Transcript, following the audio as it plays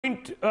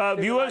point,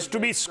 viewers, to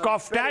be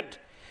scoffed at.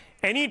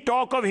 Any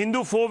talk of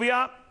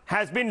Hinduphobia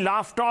has been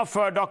laughed off,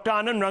 Dr.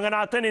 Anand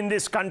Ranganathan, in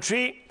this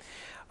country.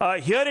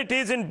 Here it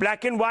is in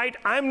black and white.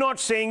 I'm not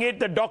saying it.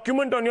 The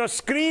document on your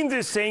screens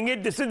is saying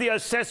it. This is the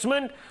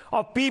assessment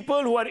of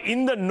people who are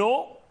in the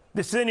know.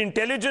 This is an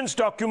intelligence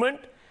document.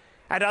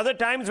 At other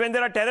times, when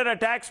there are terror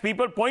attacks,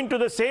 people point to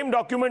the same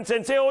documents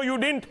and say, oh, you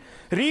didn't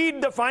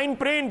read the fine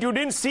print. You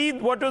didn't see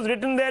what was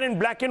written there in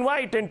black and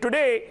white. And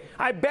today,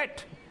 I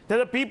bet that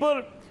the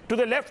people to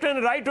the left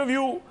and right of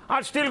you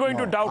are still going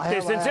to doubt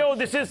this and say, oh,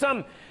 this is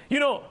some, you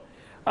know,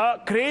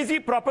 crazy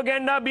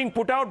propaganda being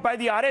put out by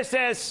the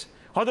RSS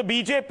or the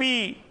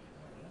BJP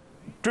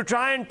to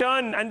try and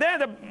turn. And there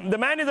the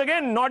man is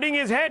again nodding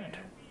his head.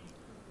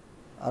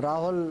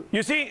 Rahul.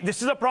 You see,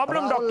 this is a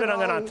problem, Dr.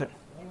 Ranganathan.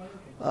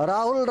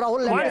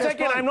 Rahul. One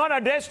second, I'm not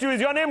addressed you.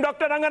 Is your name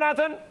Dr.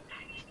 Ranganathan?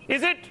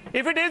 Is it?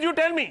 If it is, you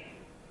tell me.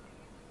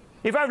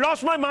 If I've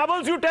lost my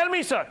marbles, you tell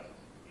me, sir.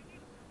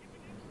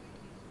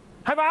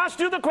 Have I asked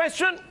you the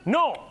question?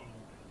 No.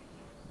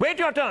 Wait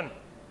your turn.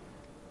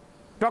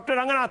 Dr.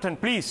 Ranganathan,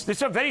 please. This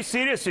is a very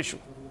serious issue.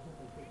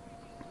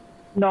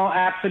 No,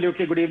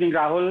 absolutely. Good evening,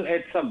 Rahul.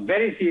 It's a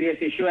very serious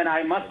issue, and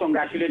I must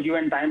congratulate you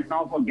and Times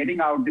Now for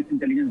getting out this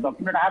intelligence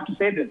document. I have to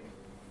say this.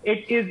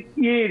 It is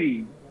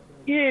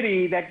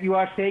eerie that you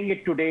are saying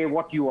it today,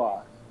 what you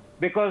are.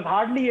 Because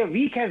hardly a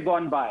week has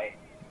gone by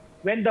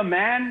when the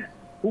man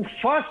who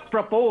first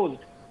proposed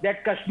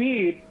that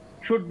Kashmir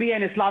should be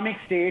an Islamic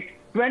state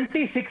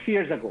 26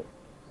 years ago.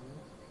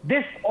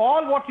 This,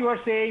 all what you are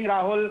saying,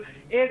 Rahul,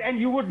 is, and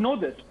you would know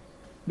this,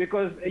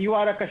 because you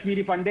are a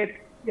Kashmiri Pandit.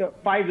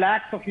 5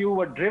 lakhs of you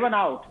were driven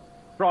out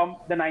from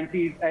the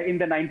 90s, in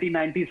the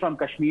 1990s from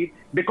Kashmir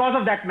because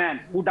of that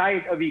man who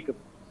died a week ago,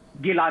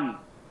 Gilani.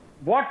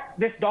 What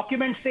this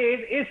document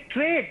says is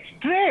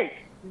straight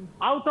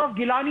out of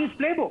Gilani's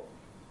playbook.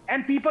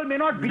 And people may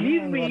not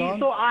believe me,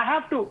 so I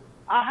have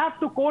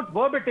to quote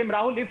verbatim,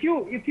 Rahul, if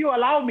you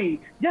allow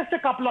me just a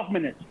couple of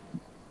minutes.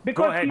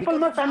 Because people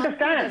must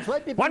understand.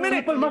 1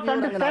 minute. People must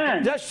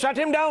understand. Just shut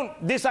him down.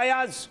 This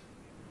Ayaz.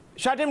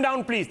 Shut him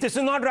down, please. This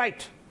is not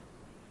right.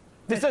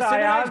 This is a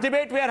civilized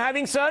debate we are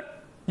having, sir.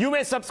 You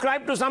may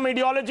subscribe to some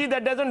ideology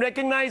that doesn't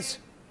recognize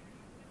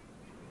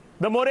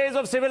the mores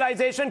of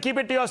civilization. Keep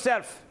it to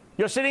yourself.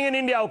 You're sitting in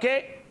India,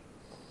 okay?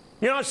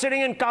 You're not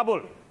sitting in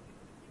Kabul.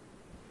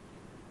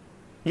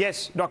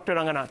 Yes, Dr.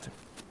 Ranganathan.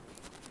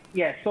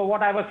 Yes, so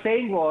what I was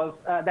saying was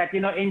that, you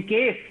know, in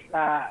case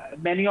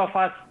many of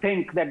us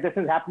think that this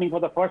is happening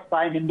for the first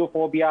time,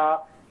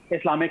 Hinduphobia,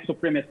 Islamic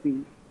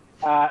supremacy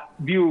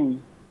views,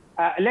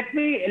 let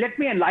me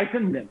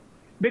enlighten them.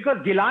 Because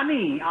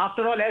Gilani,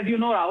 after all, as you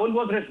know, Rahul,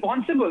 was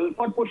responsible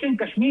for pushing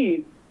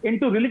Kashmir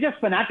into religious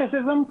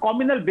fanaticism,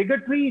 communal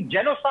bigotry,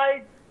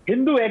 genocide,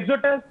 Hindu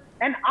exodus,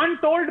 and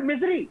untold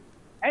misery.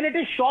 And it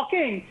is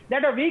shocking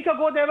that a week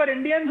ago there were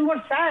Indians who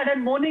were sad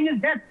and mourning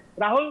his death.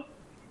 Rahul,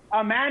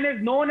 a man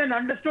is known and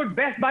understood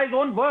best by his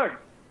own words.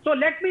 So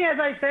let me, as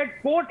I said,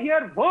 quote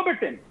here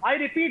verbatim, I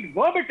repeat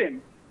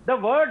verbatim, the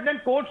words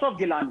and quotes of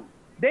Gilani.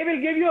 They will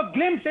give you a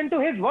glimpse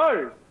into his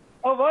world,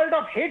 a world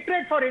of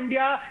hatred for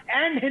India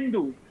and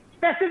Hindus,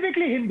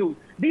 specifically Hindus.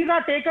 These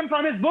are taken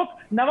from his book,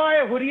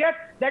 Nawa-e-Hurriyat,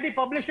 that he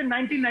published in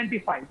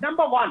 1995.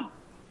 Number 1,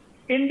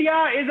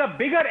 India is a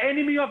bigger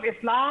enemy of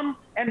Islam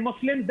and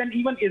Muslims than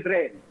even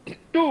Israel.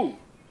 2,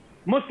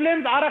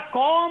 Muslims are a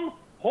qawm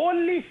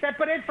wholly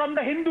separate from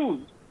the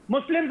Hindus.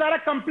 Muslims are a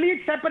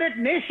complete separate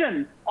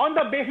nation on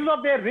the basis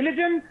of their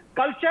religion,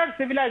 culture,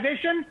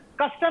 civilization,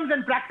 customs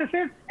and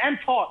practices, and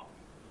thought.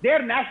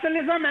 Their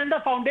nationalism and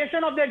the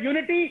foundation of their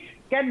unity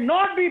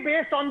cannot be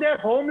based on their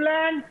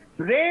homeland,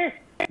 race,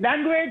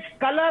 language,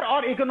 color,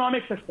 or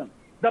economic system.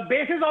 The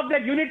basis of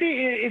their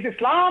unity is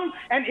Islam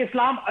and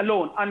Islam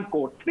alone,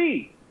 unquote.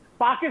 3,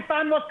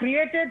 Pakistan was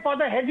created for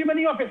the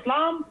hegemony of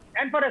Islam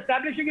and for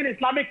establishing an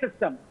Islamic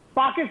system.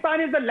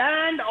 Pakistan is the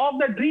land of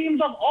the dreams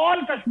of all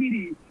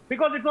Kashmiris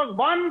because it was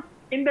won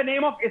in the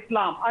name of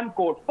Islam,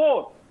 unquote.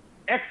 4,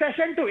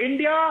 accession to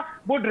India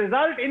would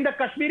result in the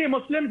Kashmiri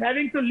Muslims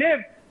having to live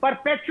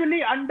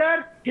perpetually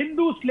under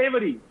Hindu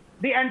slavery.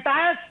 The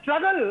entire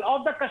struggle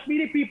of the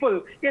Kashmiri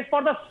people is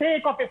for the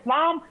sake of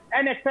Islam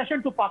and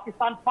accession to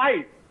Pakistan.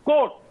 5,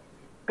 quote,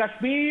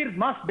 Kashmir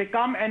must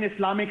become an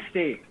Islamic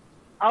state.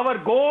 Our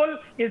goal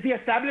is the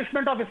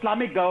establishment of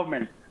Islamic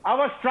government.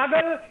 Our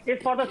struggle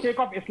is for the sake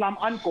of Islam,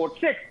 unquote.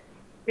 6,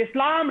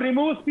 Islam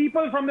removes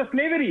people from the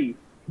slavery,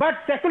 but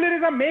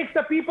secularism makes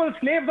the people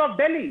slaves of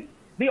Delhi.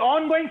 The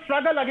ongoing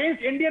struggle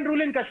against Indian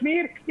rule in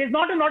Kashmir is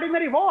not an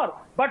ordinary war,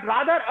 but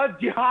rather a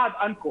jihad,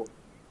 unquote.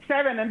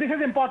 7, and this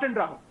is important,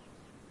 Rahul.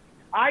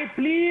 I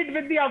plead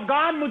with the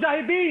Afghan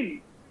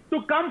Mujahideen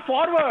to come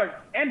forward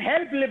and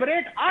help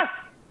liberate us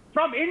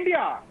from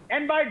India,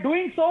 and by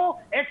doing so,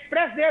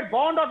 express their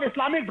bond of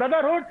Islamic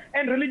brotherhood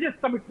and religious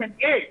commitment.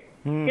 8,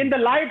 in the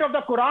light of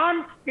the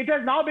Quran, it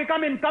has now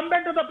become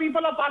incumbent on the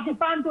people of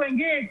Pakistan to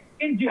engage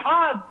in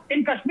jihad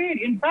in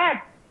Kashmir. In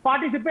fact,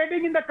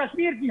 participating in the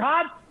Kashmir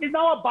jihad is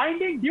now a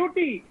binding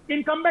duty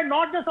incumbent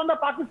not just on the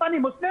Pakistani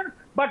Muslims,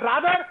 but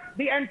rather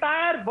the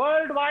entire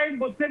worldwide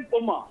Muslim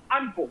Ummah,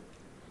 unquote.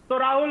 So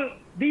Rahul,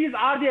 these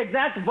are the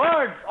exact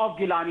words of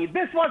Gilani.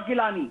 This was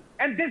Gilani,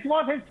 and this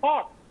was his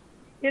thought.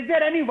 Is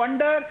there any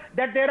wonder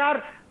that there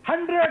are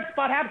hundreds,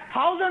 perhaps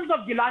thousands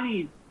of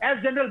Gilanis,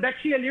 as General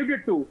Bakshi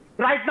alluded to,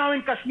 right now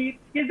in Kashmir?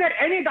 Is there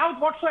any doubt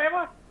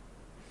whatsoever?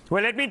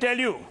 Well, let me tell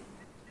you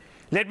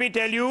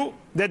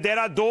that there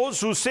are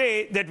those who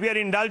say that we are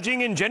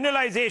indulging in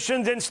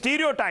generalizations and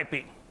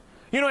stereotyping.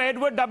 You know,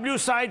 Edward W.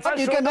 Sides. But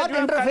you cannot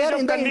interfere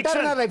in the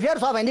internal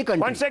affairs of any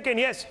country. 1 second,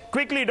 yes.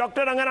 Quickly,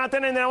 Dr.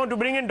 Ranganathan, and then I want to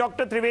bring in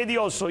Dr. Trivedi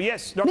also.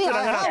 Yes, Dr.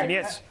 Ranganathan,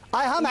 yes.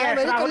 I am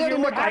very clear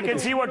in the I can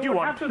see what you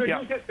want. Have to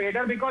reduce his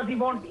fader because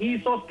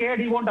he's so scared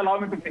he won't allow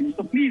me to finish.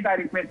 So please, I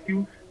request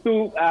you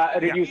to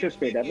reduce his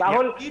fader.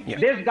 Rahul,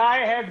 this guy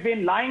has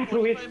been lying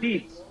through his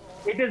teeth.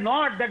 It is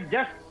not that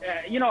just,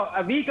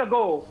 a week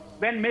ago,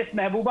 when Miss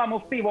Mehbooba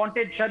Mufti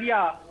wanted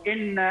Sharia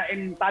in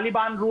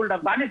Taliban-ruled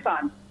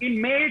Afghanistan,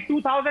 in May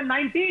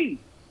 2019,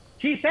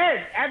 she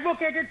said,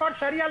 advocated for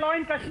Sharia law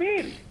in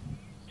Kashmir,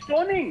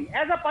 stoning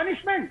as a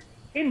punishment.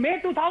 In May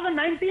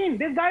 2019,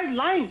 this guy is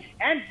lying.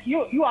 And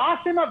you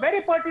asked him a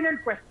very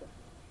pertinent question.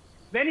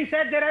 When he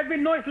said there has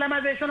been no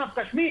Islamization of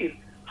Kashmir,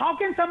 how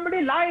can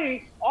somebody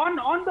lie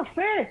on the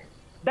face?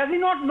 Does he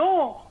not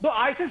know the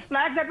ISIS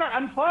flags that were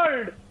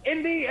unfurled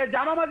in the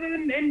Jama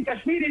Masjid in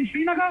Kashmir, in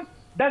Srinagar?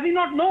 Does he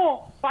not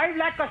know 5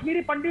 lakh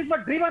Kashmiri Pandits were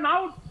driven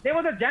out? There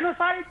was a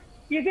genocide.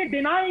 Is he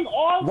denying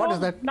all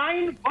those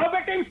 9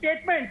 verbatim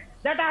statements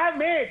that I have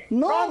made?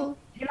 No. From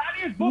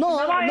Gilani's book,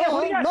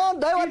 No,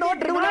 they were not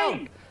driven out.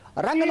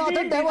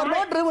 Ranganathan, they were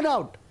not driven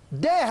out.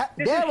 They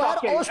were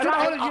ousted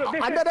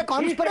under a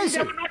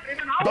conspiracy.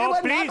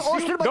 Don't be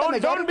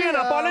an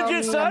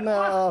apologist, sir.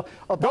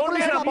 Don't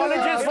be an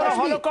apologist for the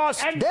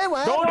Holocaust.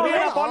 Don't be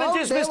an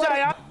apologist, Mr.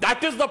 Ayaz.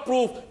 That is the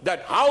proof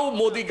that how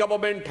Modi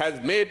government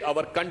has made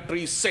our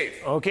country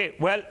safe. Okay,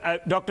 well,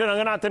 Dr.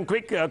 Ranganathan,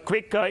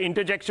 quick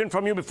interjection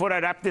from you before I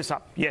wrap this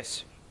up.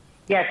 Yes.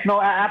 Yes,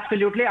 no,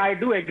 absolutely. I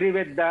do agree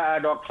with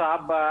Dr.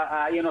 Saab,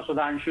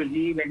 Sudhanshu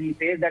ji, when he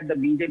says that the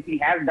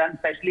BJP has done,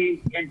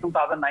 especially in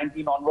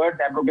 2019 onwards,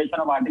 the abrogation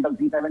of Article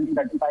 370,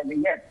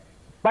 35 yes.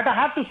 But I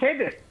have to say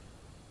this,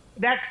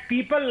 that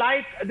people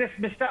like this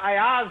Mr.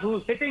 Ayaz,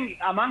 who's sitting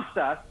amongst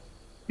us,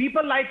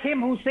 people like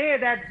him who say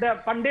that the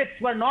Pandits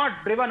were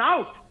not driven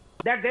out,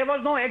 that there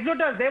was no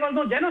exodus, there was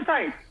no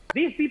genocide.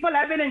 These people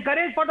have been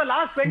encouraged for the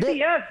last 20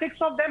 years. 6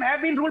 of them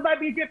have been ruled by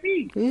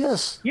BJP.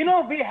 Yes. You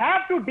know, we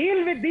have to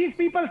deal with these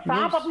people.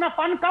 सांप अपना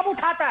fun कब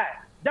उठाता है?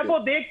 जब वो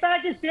देखता है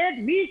कि स्टेट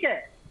वीक है.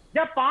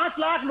 जब 5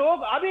 लाख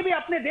लोग अभी भी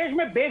अपने देश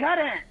में बेघर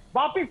हैं,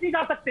 वापस नहीं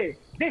जा सकते.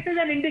 This is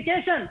an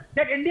indication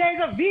that India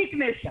is a weak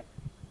nation.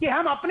 कि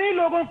हम अपने ही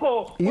लोगों को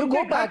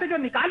उनके घर से जो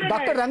निकाले गए.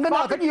 Dr.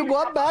 Ranganathan, you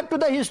go back to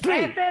the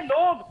history. ऐसे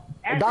लोग.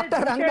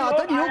 Dr.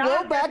 Ranganathan, you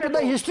go back to the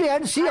history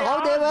and see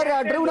how they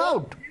were driven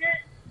out.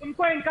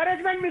 उनको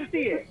encouragement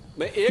मिलती है.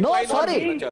 मैं एक No, लाइन और sorry.